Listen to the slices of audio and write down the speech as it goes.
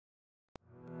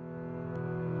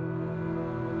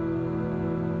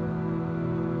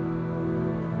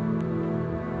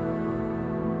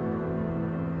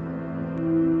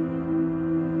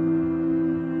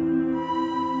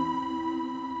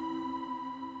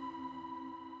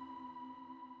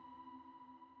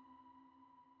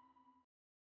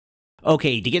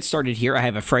Okay, to get started here, I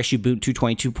have a fresh Ubuntu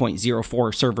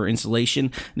 22.04 server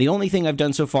installation. The only thing I've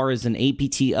done so far is an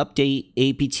apt update,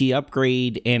 apt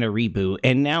upgrade, and a reboot.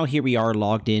 And now here we are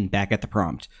logged in back at the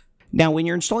prompt. Now, when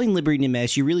you're installing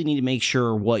librenms, you really need to make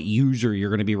sure what user you're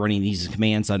going to be running these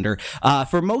commands under.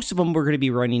 For most of them, we're going to be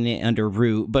running it under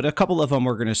root, but a couple of them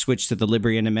we're going to switch to the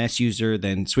librenms user,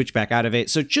 then switch back out of it.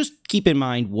 So just keep in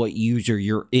mind what user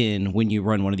you're in when you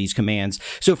run one of these commands.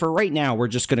 So for right now, we're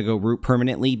just going to go root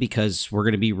permanently because we're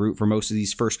going to be root for most of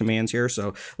these first commands here.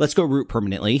 So let's go root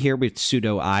permanently here with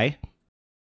sudo I.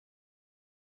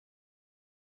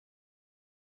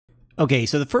 Okay,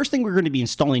 so the first thing we're going to be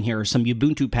installing here are some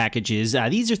Ubuntu packages.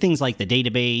 These are things like the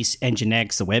database,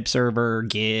 Nginx, the web server,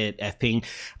 Git, fping.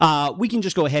 We can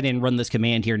just go ahead and run this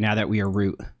command here now that we are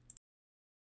root.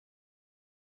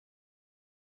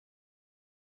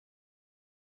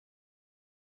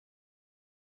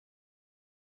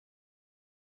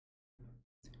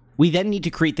 We then need to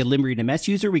create the librenms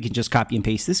user. We can just copy and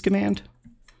paste this command.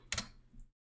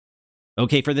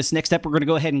 Okay, for this next step, we're going to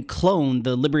go ahead and clone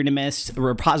the librenms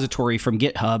repository from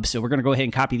GitHub. So we're going to go ahead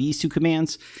and copy these two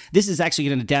commands. This is actually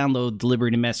going to download the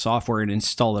librenms software and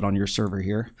install it on your server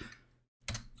here.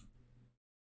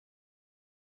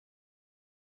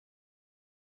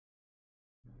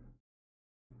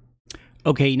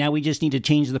 Okay, now we just need to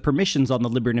change the permissions on the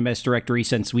librenms directory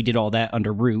since we did all that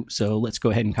under root. So let's go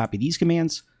ahead and copy these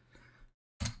commands.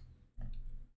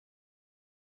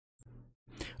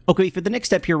 Okay, for the next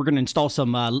step here, we're going to install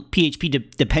some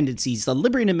PHP dependencies. The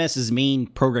librenms's main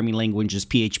programming language is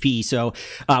PHP, so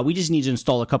we just need to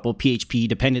install a couple of PHP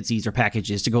dependencies or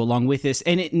packages to go along with this.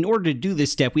 And in order to do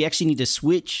this step, we actually need to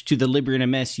switch to the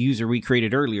librenms user we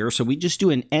created earlier. So we just do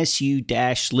an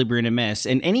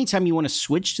su-librenms. And anytime you want to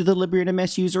switch to the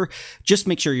librenms user, just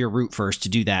make sure you're root first to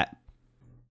do that.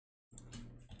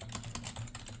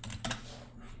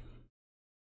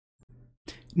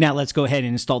 Now let's go ahead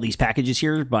and install these packages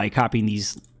here by copying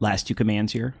these last two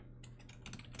commands here.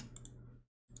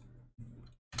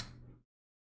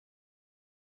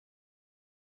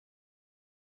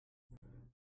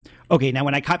 Okay, now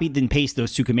when I copied and pasted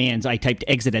those two commands, I typed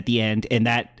exit at the end, and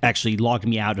that actually logged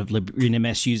me out of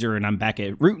librenms user, and I'm back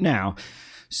at root now.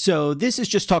 So this is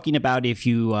just talking about if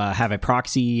you have a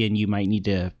proxy and you might need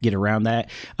to get around that.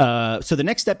 So the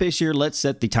next step is here, let's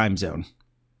set the time zone.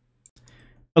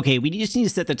 Okay, we just need to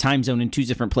set the time zone in two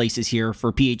different places here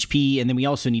for PHP, and then we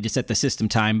also need to set the system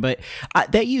time, but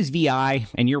they use VI,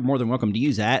 and you're more than welcome to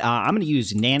use that. I'm going to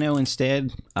use nano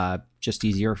instead, just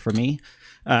easier for me.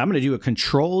 I'm going to do a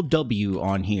control W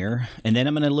on here, and then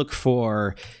I'm going to look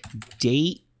for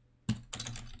date.time.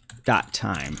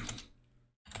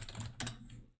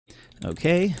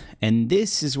 Okay, and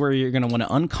this is where you're going to want to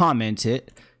uncomment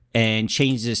it and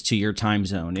change this to your time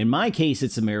zone. In my case,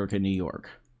 it's America, New York.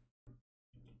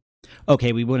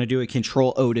 Okay, we want to do a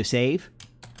Control O to save,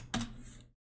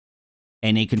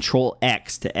 and a Control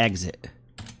X to exit.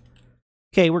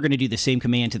 Okay, we're going to do the same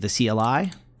command to the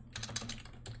CLI.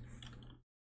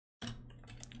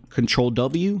 Control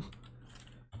W,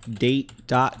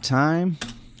 date.time,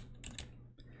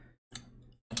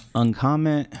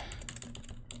 uncomment,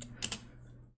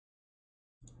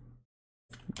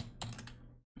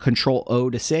 Control O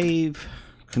to save,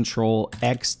 Control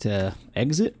X to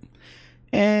exit.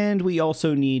 And we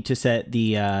also need to set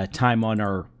the time on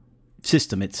our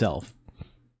system itself.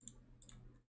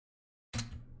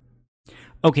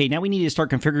 Okay, now we need to start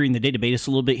configuring the database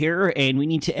a little bit here, and we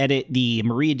need to edit the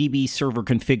MariaDB server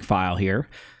config file here.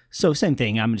 So same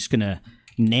thing, I'm just going to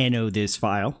nano this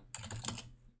file.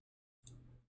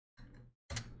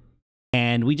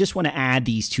 And we just want to add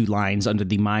these two lines under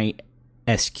the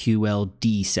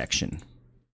MySQLD section.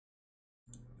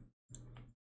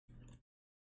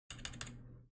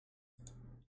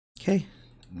 Okay,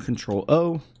 Control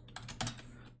O,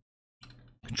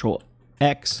 Control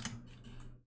X.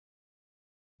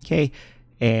 Okay,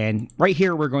 and right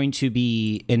here we're going to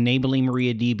be enabling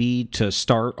MariaDB to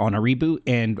start on a reboot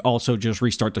and also just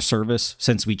restart the service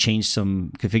since we changed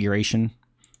some configuration.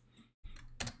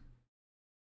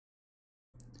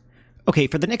 Okay,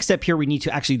 for the next step here, we need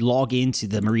to actually log into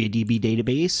the MariaDB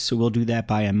database. So we'll do that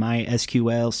by a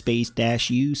MySQL space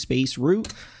 -u space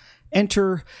root.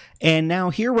 Enter, and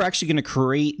now here we're actually going to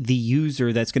create the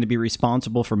user that's going to be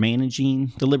responsible for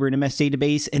managing the librenms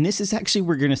database, and this is actually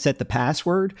we're going to set the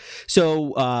password.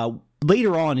 So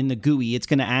later on in the GUI, it's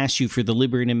going to ask you for the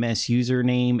librenms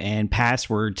username and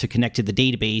password to connect to the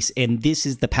database, and this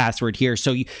is the password here.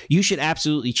 So you should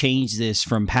absolutely change this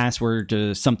from password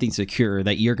to something secure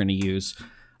that you're going to use.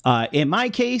 In my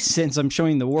case, since I'm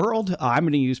showing the world, I'm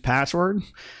going to use password.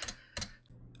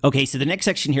 Okay, so the next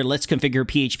section here, let's configure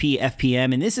PHP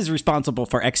FPM, and this is responsible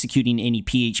for executing any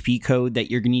PHP code that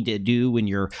you're going to need to do when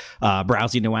you're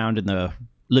browsing around in the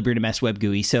librenms web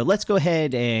GUI. So let's go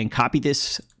ahead and copy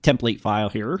this template file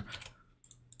here.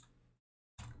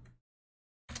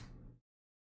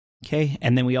 Okay,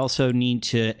 and then we also need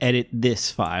to edit this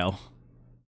file.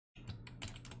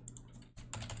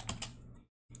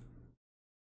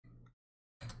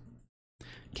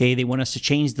 Okay, they want us to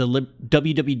change the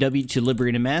www to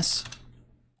librenms.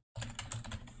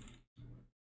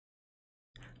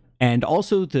 And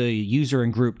also the user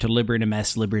and group to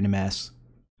librenms.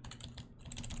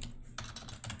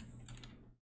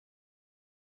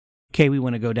 Okay, we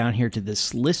want to go down here to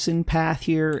this listen path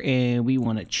here, and we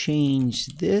want to change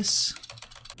this.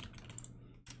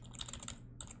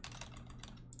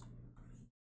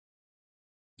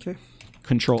 Okay,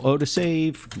 Control O to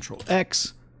save, Control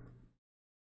X.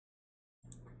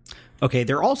 Okay,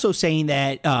 they're also saying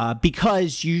that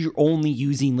because you're only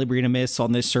using librenms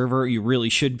on this server, you really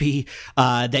should be,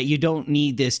 that you don't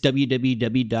need this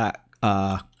www.conf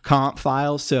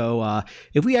file. So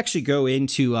if we actually go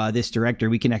into this directory,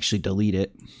 we can actually delete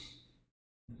it.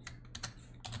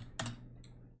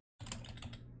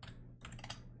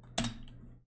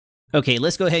 Okay,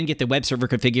 let's go ahead and get the web server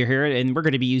configure here, and we're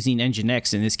going to be using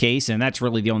Nginx in this case, and that's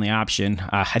really the only option.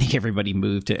 I think everybody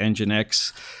moved to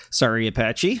Nginx. Sorry,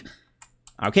 Apache.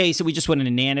 Okay, so we just want to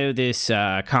nano this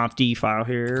confd file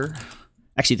here.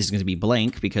 Actually, this is going to be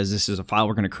blank because this is a file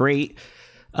we're going to create.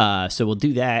 So we'll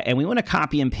do that, and we want to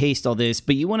copy and paste all this,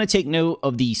 but you want to take note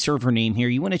of the server name here.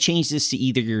 You want to change this to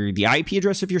either the IP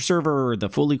address of your server or the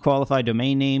fully qualified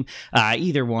domain name,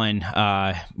 either one,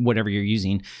 whatever you're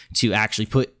using, to actually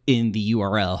put in the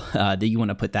URL that you want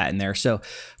to put that in there. So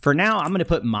for now, I'm going to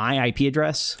put my IP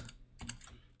address.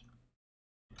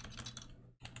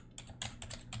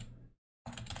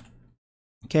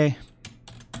 Okay.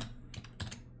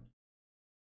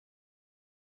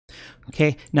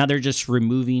 Okay, now they're just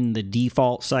removing the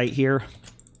default site here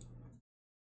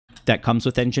that comes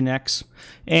with Nginx.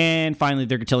 And finally,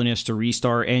 they're telling us to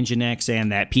restart Nginx and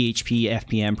that PHP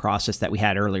FPM process that we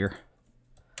had earlier.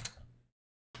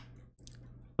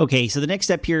 Okay, so the next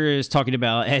step here is talking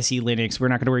about SE Linux. We're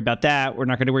not going to worry about that. We're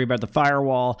not going to worry about the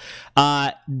firewall.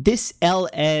 This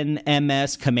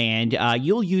LNMS command,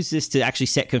 you'll use this to actually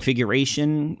set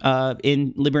configuration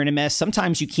in librenms.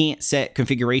 Sometimes you can't set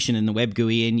configuration in the web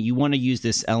GUI, and you want to use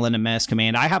this LNMS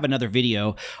command. I have another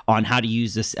video on how to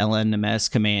use this LNMS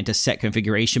command to set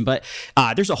configuration, but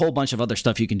there's a whole bunch of other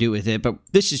stuff you can do with it, but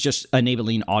this is just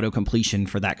enabling auto-completion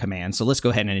for that command. So let's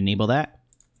go ahead and enable that.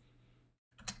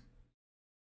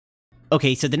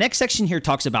 Okay, so the next section here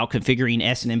talks about configuring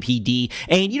SNMPD,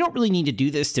 and you don't really need to do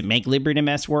this to make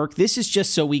librenms work. This is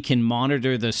just so we can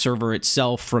monitor the server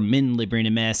itself from min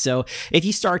librenms. So if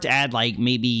you start to add like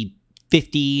maybe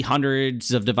 50,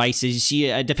 hundreds of devices,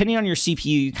 depending on your CPU,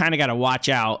 you kind of got to watch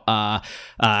out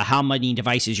how many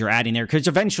devices you're adding there, because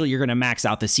eventually you're going to max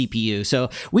out the CPU. So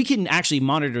we can actually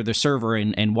monitor the server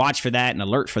and watch for that and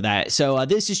alert for that. So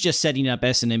this is just setting up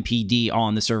SNMPD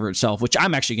on the server itself, which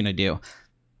I'm actually going to do.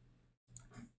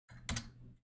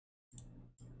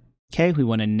 Okay, we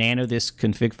want to nano this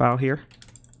config file here.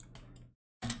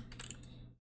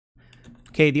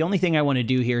 Okay, the only thing I want to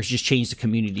do here is just change the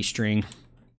community string.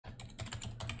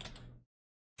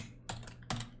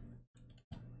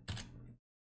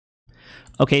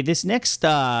 Okay, this next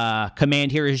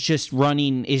command here is just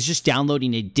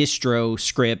downloading a distro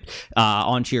script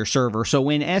onto your server. So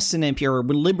when SNMP or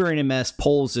when librenms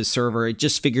polls this server, it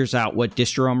just figures out what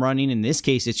distro I'm running. In this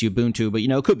case, it's Ubuntu, but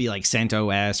it could be like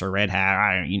CentOS or Red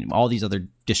Hat, all these other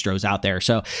distros out there.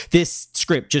 So this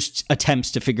script just attempts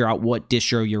to figure out what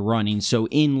distro you're running. So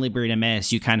in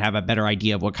librenms, you kind of have a better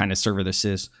idea of what kind of server this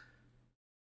is.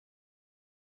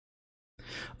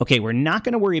 Okay, we're not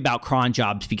going to worry about cron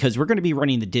jobs because we're going to be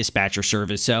running the dispatcher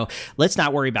service, so let's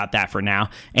not worry about that for now.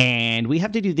 And we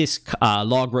have to do this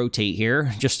log rotate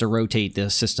here, just to rotate the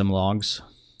system logs.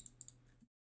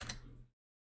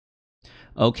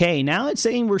 Okay, now it's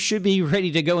saying we should be ready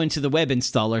to go into the web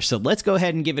installer, so let's go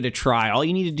ahead and give it a try. All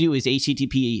you need to do is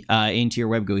HTTP into your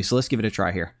web GUI, so let's give it a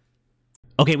try here.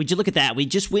 Okay, would you look at that? We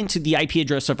just went to the IP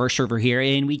address of our server here,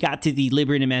 and we got to the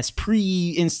librenms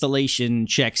pre-installation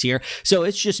checks here. So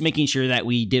it's just making sure that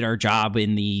we did our job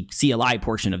in the CLI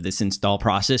portion of this install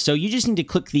process. So you just need to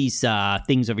click these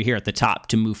things over here at the top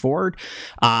to move forward.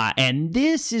 And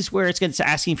this is where it's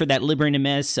asking for that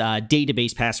librenms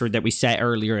database password that we set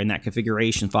earlier in that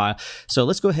configuration file. So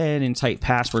let's go ahead and type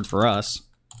password for us.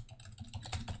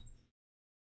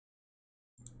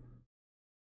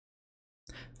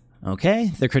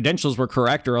 Okay, the credentials were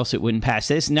correct or else it wouldn't pass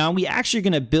this. Now, we actually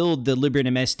going to build the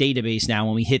librenms database now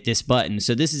when we hit this button.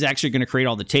 So this is actually going to create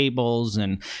all the tables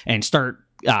and start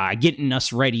getting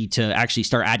us ready to actually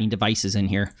start adding devices in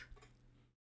here.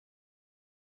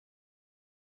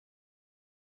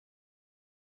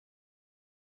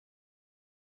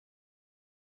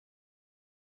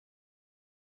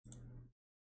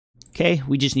 Okay,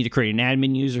 we just need to create an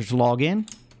admin user to log in.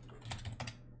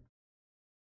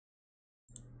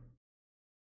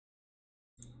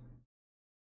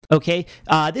 Okay,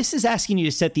 this is asking you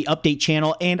to set the update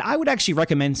channel, and I would actually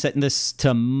recommend setting this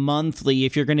to monthly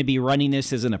if you're going to be running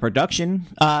this as in a production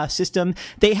system.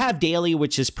 They have daily,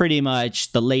 which is pretty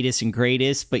much the latest and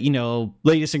greatest, but, you know,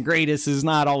 latest and greatest is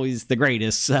not always the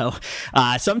greatest, so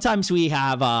sometimes we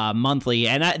have monthly,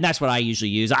 and that's what I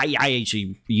usually use. I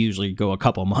usually go a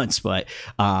couple months, but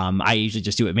I usually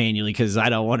just do it manually because I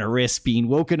don't want to risk being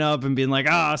woken up and being like,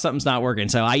 oh, something's not working,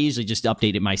 so I usually just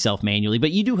update it myself manually,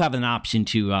 but you do have an option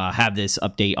to have this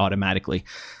update automatically.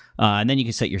 And then you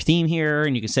can set your theme here,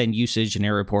 and you can send usage and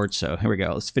error reports. So here we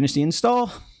go. Let's finish the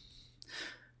install.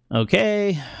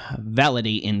 Okay,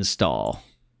 validate install.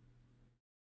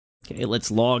 Okay,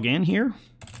 let's log in here.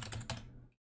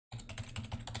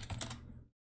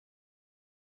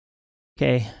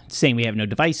 Okay, it's saying we have no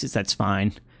devices. That's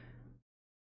fine.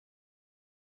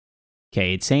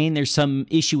 Okay, it's saying there's some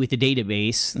issue with the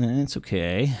database. That's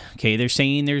okay. Okay, they're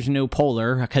saying there's no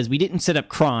poller because we didn't set up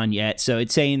cron yet, so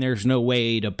it's saying there's no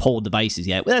way to poll devices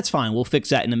yet. Well, that's fine. We'll fix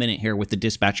that in a minute here with the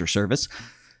dispatcher service.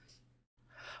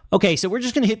 Okay, so we're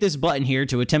just going to hit this button here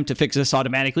to attempt to fix this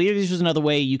automatically. There's another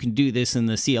way you can do this in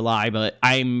the CLI, but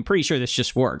I'm pretty sure this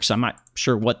just works. I'm not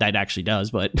sure what that actually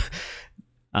does, but...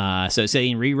 so it's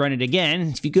saying rerun it again.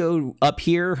 If you go up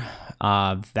here,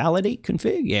 validate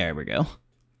config. Yeah, there we go.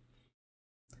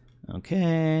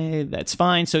 Okay, that's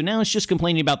fine. So now it's just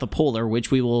complaining about the poller, which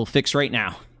we will fix right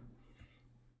now.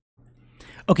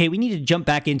 Okay, we need to jump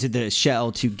back into the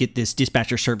shell to get this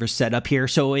dispatcher service set up here.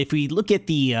 So if we look at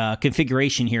the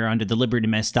configuration here under the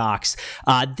librenms docs,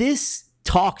 this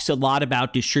talks a lot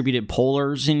about distributed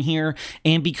pollers in here,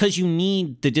 and because you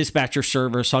need the dispatcher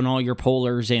service on all your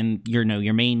pollers and your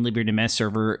main librenms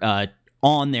server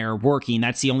on there working,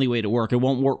 that's the only way to work. It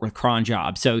won't work with cron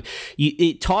jobs. So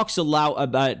it talks a lot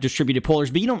about distributed pollers,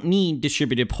 but you don't need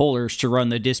distributed pollers to run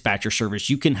the dispatcher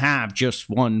service. You can have just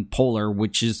one poller,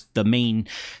 which is the main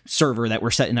server that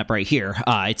we're setting up right here.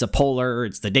 It's a poller,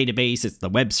 it's the database, it's the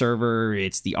web server,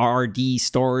 it's the RD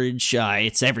storage,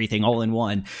 it's everything all in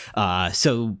one.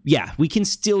 So yeah, we can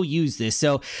still use this.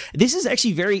 So this is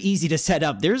actually very easy to set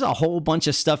up. There's a whole bunch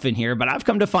of stuff in here, but I've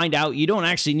come to find out you don't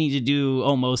actually need to do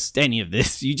almost any of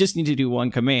this. You just need to do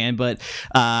one command, but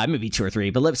maybe two or three,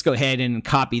 but let's go ahead and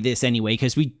copy this anyway,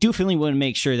 because we definitely want to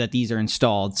make sure that these are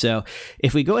installed. So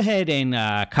if we go ahead and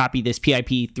copy this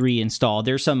pip3 install,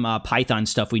 there's some Python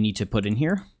stuff we need to put in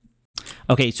here.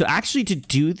 Okay, so actually to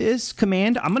do this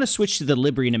command, I'm going to switch to the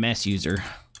librenms user.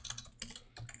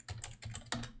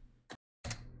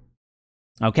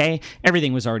 Okay,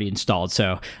 everything was already installed,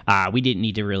 so we didn't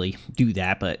need to really do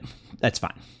that, but that's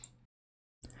fine.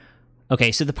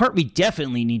 Okay, so the part we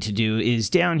definitely need to do is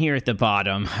down here at the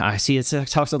bottom. I see it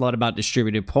talks a lot about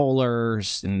distributed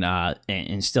pollers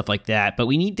and stuff like that, but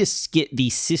we need to get the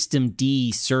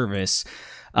systemd service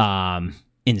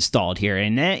installed here,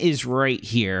 and that is right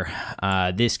here,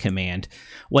 this command.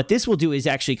 What this will do is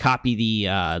actually copy the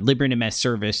librenms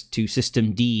service to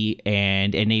systemd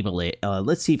and enable it.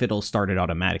 Let's see if it'll start it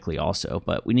automatically also,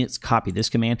 but we need to copy this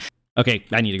command. Okay,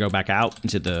 I need to go back out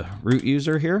into the root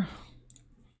user here.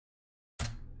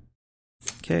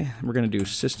 Okay, we're going to do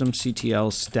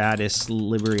systemctl status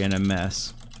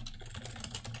librenms.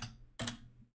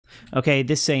 Okay,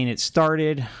 this saying it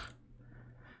started.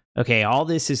 Okay, all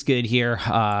this is good here.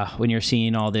 When you're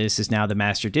seeing all this is now the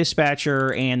master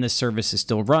dispatcher and the service is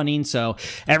still running, so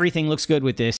everything looks good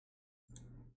with this.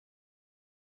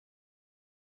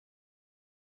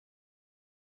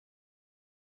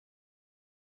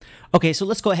 Okay, so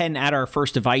let's go ahead and add our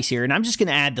first device here, and I'm just going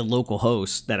to add the local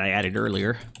host that I added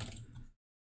earlier.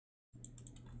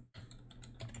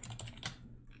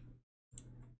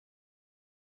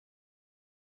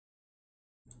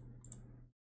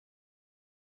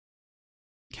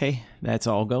 Okay, that's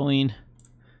all going.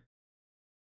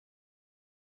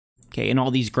 Okay, and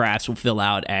all these graphs will fill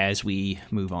out as we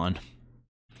move on.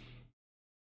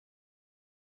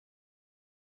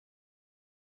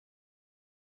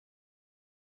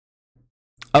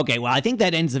 Okay, well, I think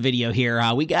that ends the video here.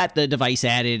 We got the device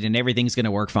added and everything's going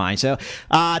to work fine. So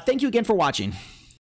thank you again for watching.